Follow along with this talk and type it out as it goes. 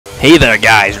Hey there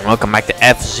guys, and welcome back to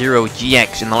F-Zero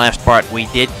GX. In the last part we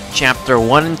did Chapter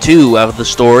 1 and 2 of the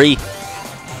story.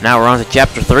 Now we're on to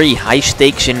Chapter 3, High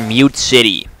Stakes in Mute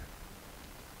City.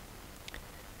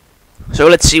 So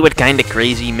let's see what kind of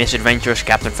crazy misadventures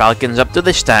Captain Falcon's up to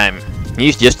this time.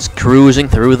 He's just cruising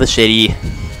through the city,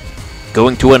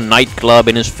 going to a nightclub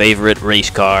in his favorite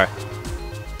race car,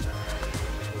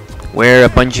 where a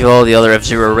bunch of all the other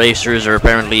F-Zero racers are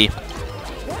apparently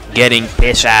getting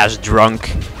piss-ass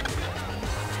drunk.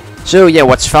 So yeah,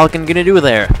 what's Falcon gonna do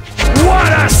there?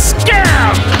 What a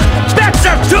scam! That's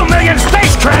a 2 million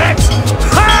space credits!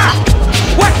 Ha!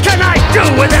 What can I do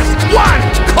with this one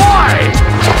coin?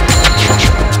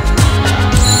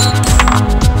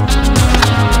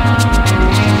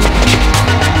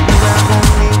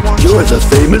 You're the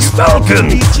famous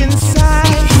Falcon!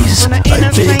 Please, I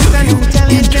beg of you,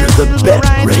 enter the bet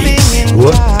race.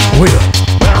 What? Wait a...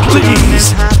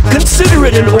 Please, consider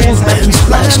it an old man's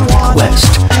last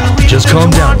request. Just calm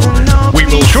down. We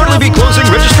will shortly be closing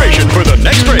registration for the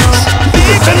next race.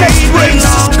 The next race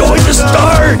is going to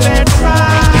start!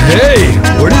 Hey,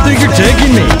 where do you think you're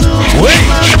taking me? Wait!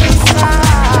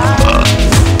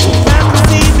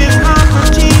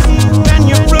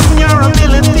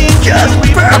 Just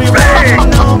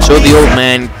perfect! So the old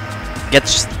man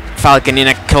gets Falcon in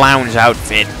a clown's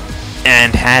outfit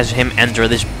and has him enter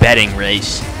this betting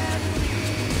race.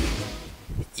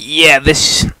 Yeah,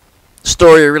 this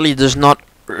story really does not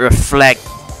reflect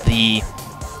the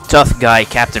tough guy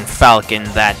Captain Falcon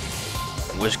that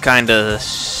was kinda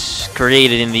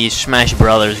created in these Smash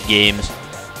Brothers games.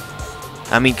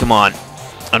 I mean, come on.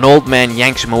 An old man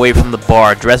yanks him away from the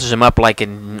bar, dresses him up like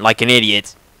an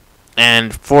idiot,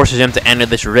 and forces him to enter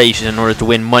this race in order to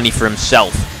win money for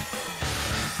himself.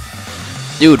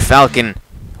 Dude, Falcon,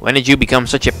 when did you become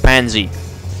such a pansy?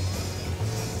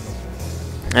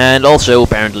 And also,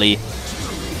 apparently,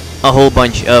 a whole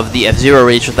bunch of the F-Zero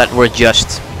racers that were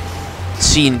just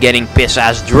seen getting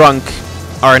piss-ass drunk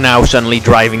are now suddenly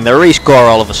driving their race car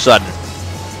all of a sudden.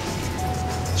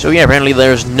 So yeah, apparently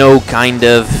there's no kind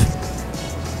of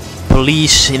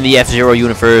police in the F-Zero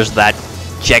universe that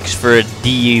checks for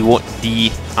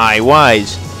DIYs.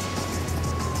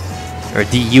 Or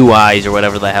DUIs, or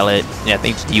whatever the hell it... Yeah, I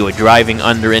think it's DUI. Driving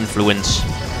under influence.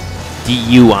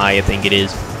 DUI, I think it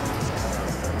is.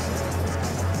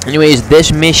 Anyways,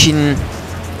 this mission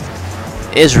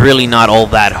is really not all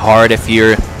that hard if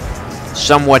you're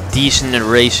somewhat decent at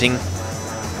racing.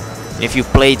 If you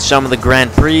played some of the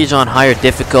Grand Prix on higher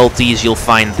difficulties, you'll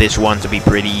find this one to be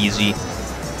pretty easy.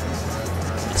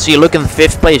 See, look in the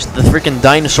 5th place, the freaking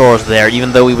dinosaur's there,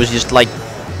 even though he was just like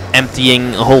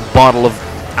emptying a whole bottle of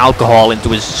alcohol into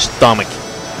his stomach.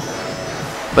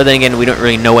 But then again, we don't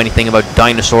really know anything about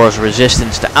dinosaurs'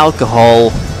 resistance to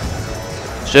alcohol.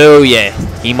 So yeah,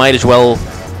 he might as well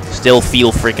still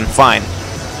feel freaking fine.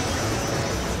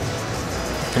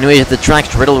 Anyways, the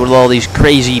track's riddled with all these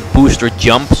crazy booster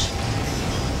jumps,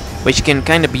 which can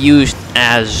kind of be used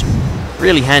as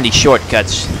really handy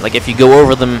shortcuts. Like if you go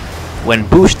over them when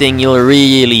boosting, you'll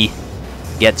really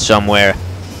get somewhere.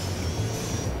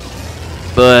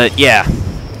 But yeah,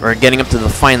 we're getting up to the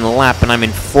final lap and I'm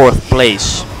in 4th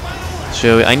place.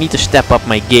 So I need to step up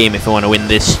my game if I want to win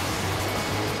this.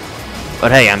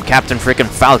 But hey, I'm Captain frickin'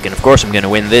 Falcon. Of course I'm gonna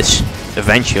win this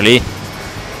eventually.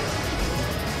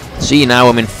 See, now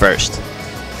I'm in 1st.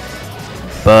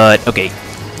 But okay,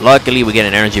 luckily we get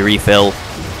an energy refill.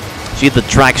 See, the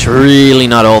track's really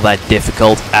not all that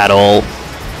difficult at all.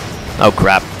 Oh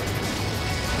crap.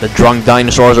 The drunk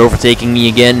dinosaur's overtaking me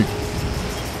again.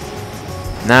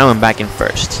 Now I'm back in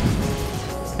 1st.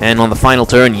 And on the final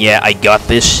turn, yeah, I got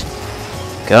this.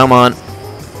 Come on.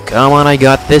 Come on, I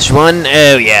got this one.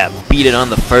 Oh yeah, beat it on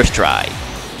the 1st try.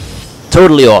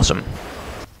 Totally awesome.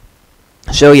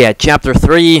 So yeah, Chapter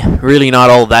 3, really not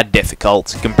all that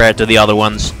difficult compared to the other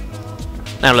ones.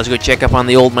 Now let's go check up on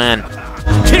the old man.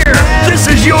 Here, this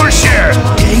is your share!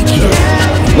 Take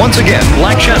it. Once again,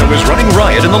 Black Shadow is running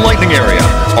riot in the lightning area.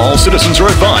 All citizens are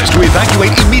advised to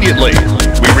evacuate immediately.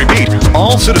 We repeat,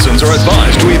 all citizens are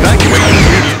advised to evacuate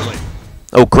immediately.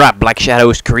 Oh crap, Black Shadow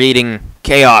is creating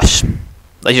chaos.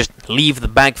 Let's just leave the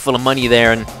bag full of money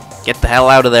there and get the hell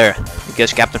out of there,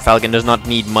 because Captain Falcon does not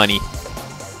need money.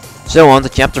 So on to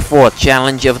Chapter 4,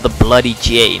 Challenge of the Bloody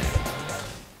Chain.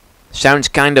 Sounds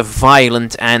kind of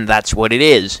violent, and that's what it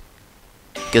is.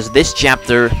 Because this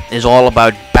chapter is all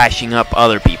about bashing up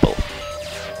other people.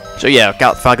 So yeah,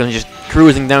 Captain Falcon's just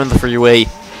cruising down the freeway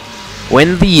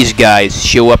when these guys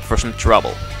show up for some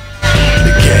trouble.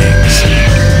 The gangs.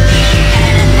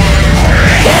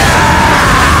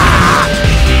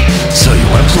 So you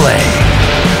want to play?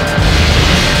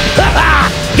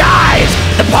 Guys,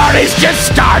 the party party's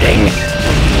just starting!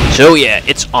 So yeah,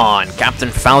 it's on. Captain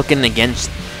Falcon against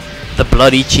the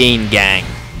Bloody Chain Gang.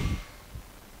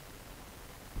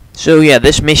 So yeah,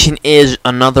 this mission is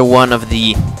another one of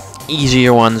the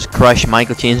easier ones. Crush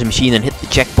Michael Chain's machine and hit the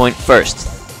checkpoint first.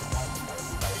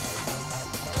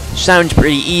 Sounds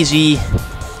pretty easy.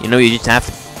 You know, you just have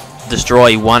to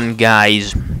destroy one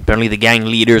guy's, apparently the gang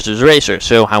leader's racer,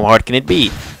 so how hard can it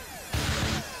be?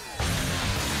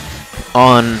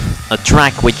 On a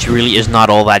track which really is not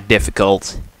all that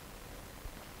difficult.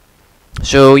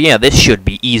 So yeah, this should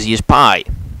be easy as pie.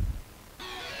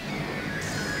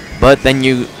 But then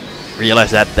you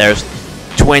realize that there's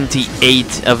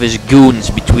 28 of his goons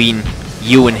between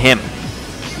you and him,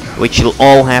 which you'll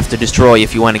all have to destroy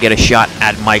if you want to get a shot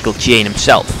at Michael Chain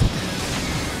himself.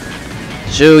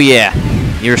 So yeah,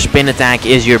 your spin attack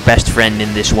is your best friend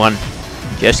in this one.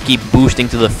 Just keep boosting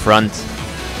to the front,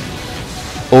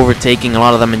 overtaking a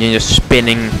lot of them, and you're just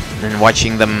spinning and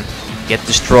watching them get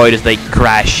destroyed as they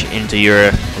crash into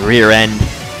your rear end.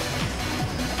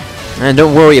 And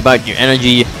don't worry about your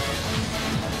energy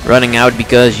running out,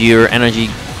 because your energy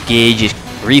gauge is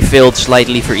refilled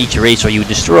slightly for each racer you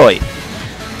destroy.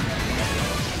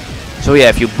 So yeah,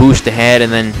 if you boost ahead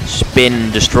and then spin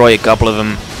and destroy a couple of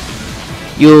them,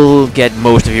 you'll get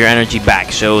most of your energy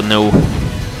back, so no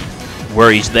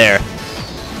worries there.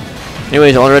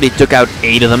 Anyways, I already took out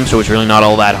 8 of them, so it's really not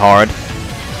all that hard.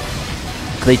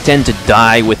 They tend to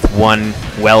die with one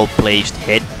well-placed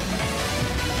hit.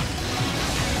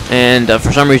 And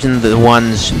for some reason, the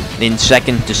ones in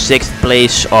 2nd to 6th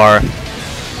place are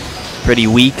pretty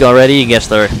weak already. I guess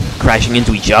they're crashing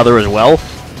into each other as well.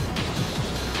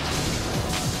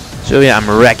 So yeah, I'm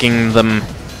wrecking them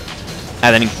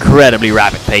at an incredibly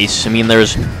rapid pace. I mean,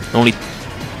 there's only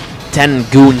 10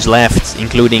 goons left,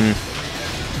 including...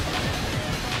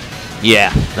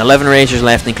 yeah, 11 racers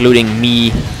left, including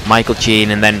me, Michael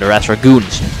Chain, and then the rest are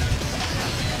goons.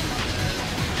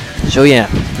 So yeah,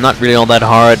 not really all that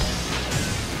hard.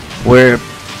 We're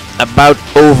about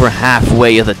over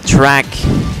halfway of the track.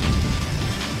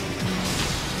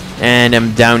 And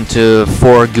I'm down to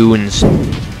 4 goons.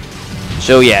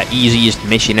 So yeah, easiest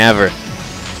mission ever.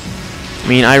 I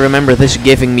mean, I remember this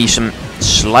giving me some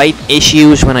slight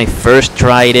issues when I first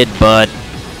tried it, but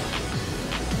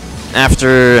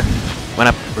after... when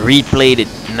I replayed it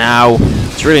now,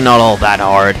 it's really not all that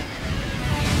hard.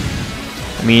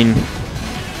 I mean,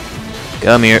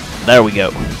 come here. There we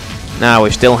go. Now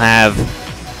we still have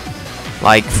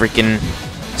like freaking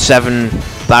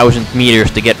 7,000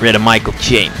 meters to get rid of Michael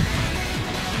Chain.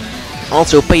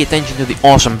 Also, pay attention to the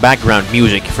awesome background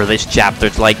music for this chapter.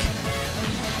 It's like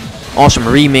awesome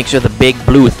remix of the Big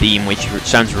Blue theme, which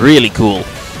sounds really cool.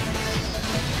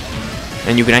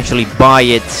 And you can actually buy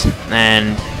it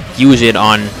and use it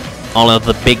on all of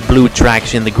the Big Blue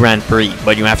tracks in the Grand Prix,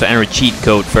 but you have to enter a cheat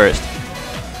code first.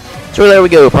 So there we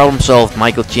go, problem solved.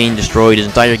 Michael Chain destroyed, his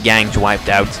entire gang's wiped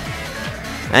out.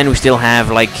 And we still have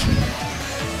like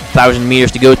 1,000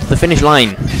 meters to go to the finish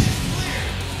line.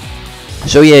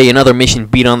 So yeah, another mission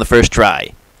beat on the first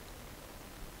try.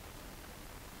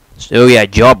 So yeah,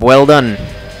 job well done.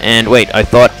 And wait, I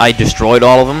thought I destroyed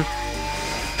all of them?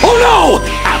 Oh no!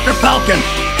 After Falcon!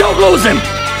 Don't lose him!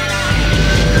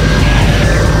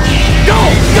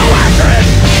 Go after it!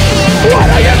 What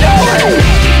are you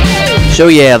doing? So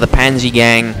yeah, the Pansy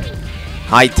Gang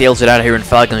hightails it out of here, and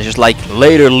Falcon is just like,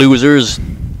 later losers.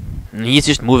 And he's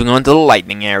just moving on to the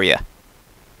lightning area.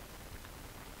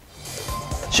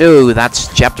 So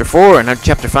that's chapter 4, and now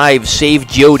chapter 5, Save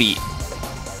Jody.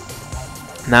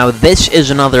 Now this is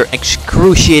another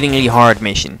excruciatingly hard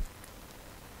mission.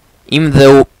 Even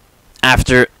though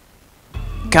after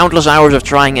countless hours of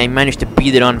trying I managed to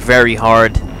beat it on very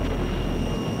hard.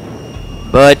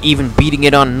 But even beating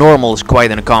it on normal is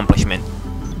quite an accomplishment.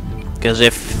 Because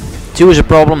if 2 is a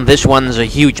problem, this one's a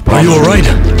huge problem. Are you alright?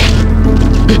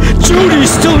 Jody's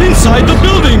still inside the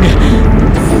building!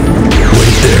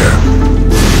 Wait there.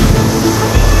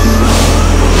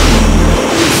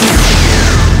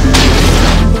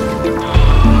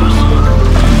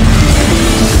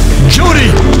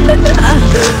 Jody!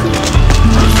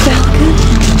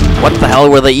 What the hell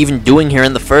were they even doing here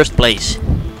in the first place?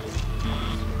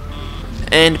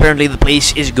 And apparently the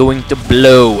place is going to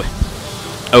blow.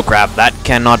 Oh crap, that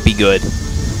cannot be good.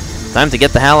 Time to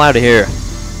get the hell out of here.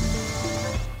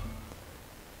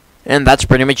 And that's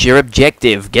pretty much your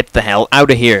objective. Get the hell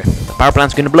out of here. The power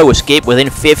plant's gonna blow. Escape within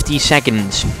 50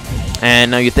 seconds.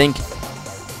 And now you think,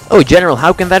 oh General,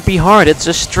 how can that be hard? It's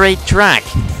a straight track.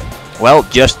 Well,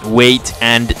 just wait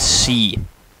and see.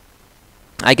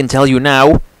 I can tell you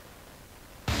now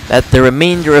that the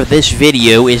remainder of this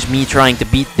video is me trying to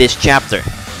beat this chapter.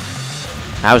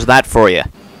 How's that for you?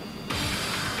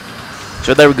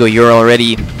 So there we go, you're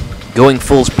already going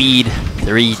full speed.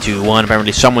 3, 2, 1.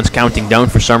 Apparently someone's counting down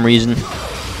for some reason.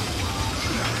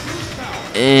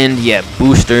 And yeah,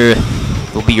 booster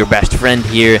will be your best friend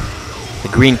here. The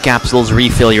green capsules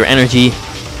refill your energy.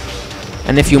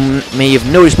 And if you may have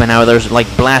noticed by now, there's like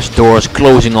blast doors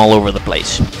closing all over the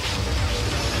place.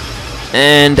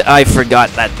 And I forgot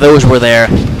that those were there,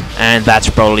 and that's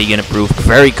probably gonna prove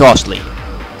very costly.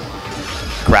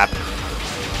 Crap.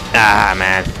 Ah,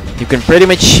 man. You can pretty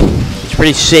much... It's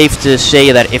pretty safe to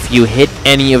say that if you hit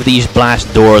any of these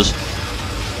blast doors,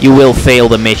 you will fail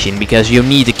the mission, because you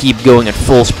need to keep going at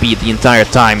full speed the entire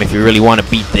time if you really want to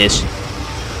beat this.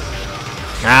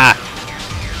 Ah!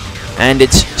 And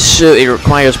it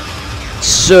requires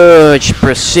such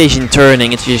precision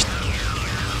turning. It's just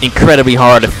incredibly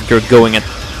hard if you're going at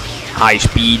high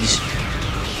speeds.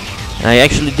 I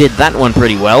actually did that one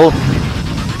pretty well.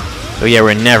 So yeah,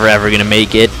 we're never ever gonna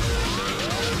make it.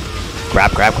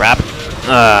 Crap, crap, crap.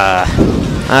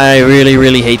 I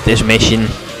really hate this mission.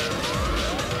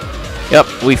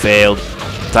 Yep, we failed.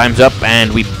 Time's up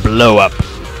and we blow up.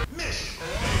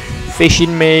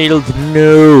 Fishing mailed,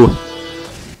 no.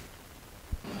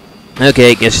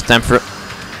 Okay, guess it's time for...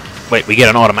 Wait, we get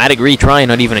an automatic retry,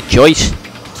 not even a choice?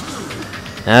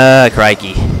 Ah,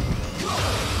 crikey.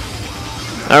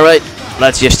 Alright,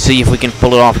 let's just see if we can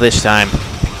pull it off this time.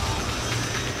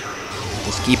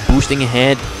 Just keep boosting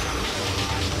ahead.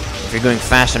 If you're going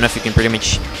fast enough, you can pretty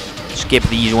much skip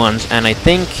these ones. And I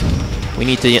think we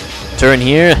need to turn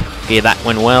here. Okay, that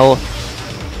went well.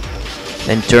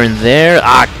 Then turn there.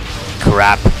 Ah,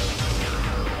 crap.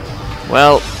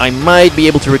 Well, I might be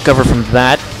able to recover from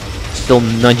that. Still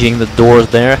nudging the doors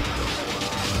there.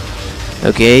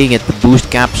 Okay, get the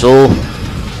boost capsule.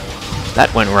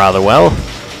 That went rather well.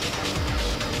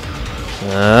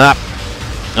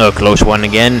 Oh, close one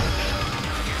again.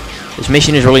 This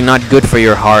mission is really not good for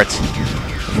your heart.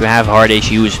 If you have heart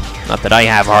issues. Not that I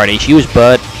have heart issues,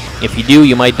 but if you do,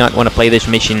 you might not want to play this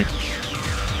mission.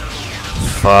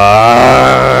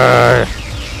 Far.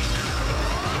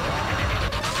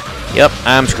 Yep,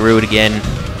 I'm screwed again.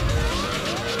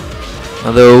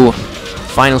 Although,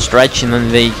 final stretch and then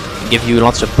they give you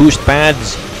lots of boost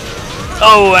pads.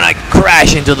 Oh, and I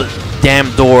crash into the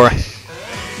damn door.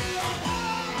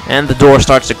 And the door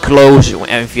starts to close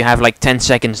if you have like 10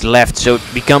 seconds left, so it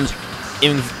becomes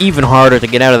even harder to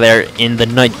get out of there in the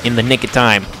nick of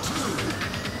time.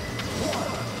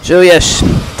 So yes,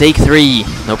 take 3.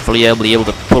 Hopefully I'll be able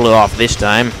to pull it off this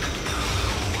time.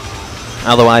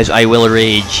 Otherwise I will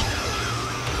rage.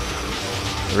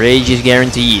 Rage is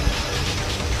guaranteed.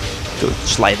 Go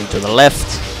slightly to the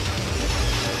left.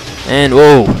 And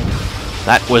whoa,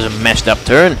 that was a messed up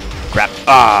turn. Crap.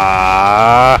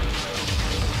 Ah.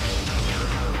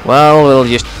 Well, we'll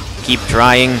just keep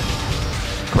trying.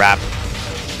 Crap.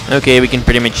 Okay, we can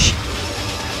pretty much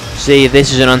say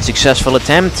this is an unsuccessful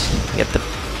attempt. Get the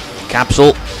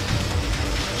capsule.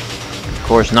 Of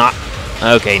course not.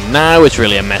 Okay, now it's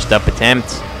really a messed up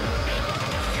attempt.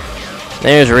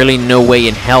 There's really no way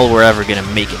in hell we're ever gonna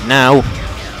make it now.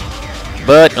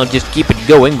 But I'll just keep it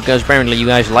going because apparently you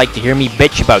guys like to hear me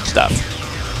bitch about stuff.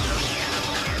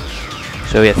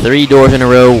 So yeah, 3 doors in a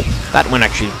row. That one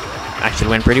actually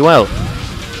went pretty well.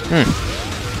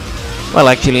 Well,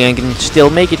 actually I can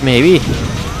still make it maybe.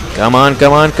 Come on,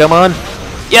 come on, come on.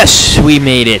 Yes, we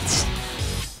made it.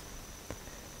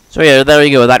 So yeah, there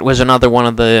you go. That was another one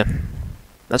of the...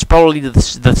 That's probably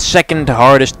the second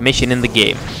hardest mission in the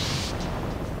game.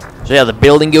 So yeah, the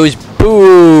building goes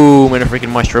boom in a freaking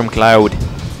mushroom cloud.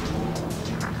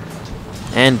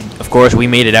 And of course we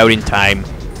made it out in time.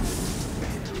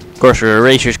 Of course our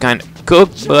eraser's kind of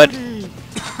cooked, but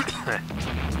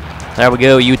there we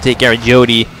go. You take care of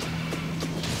Jody.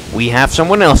 We have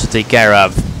someone else to take care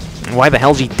of. Why the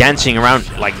hell's he dancing around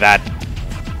like that?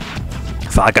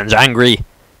 Falcon's angry.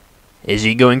 Is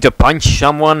he going to punch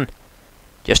someone?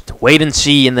 Just wait and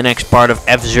see in the next part of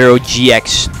F-Zero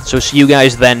GX. So see you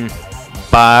guys then.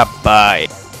 Bye-bye.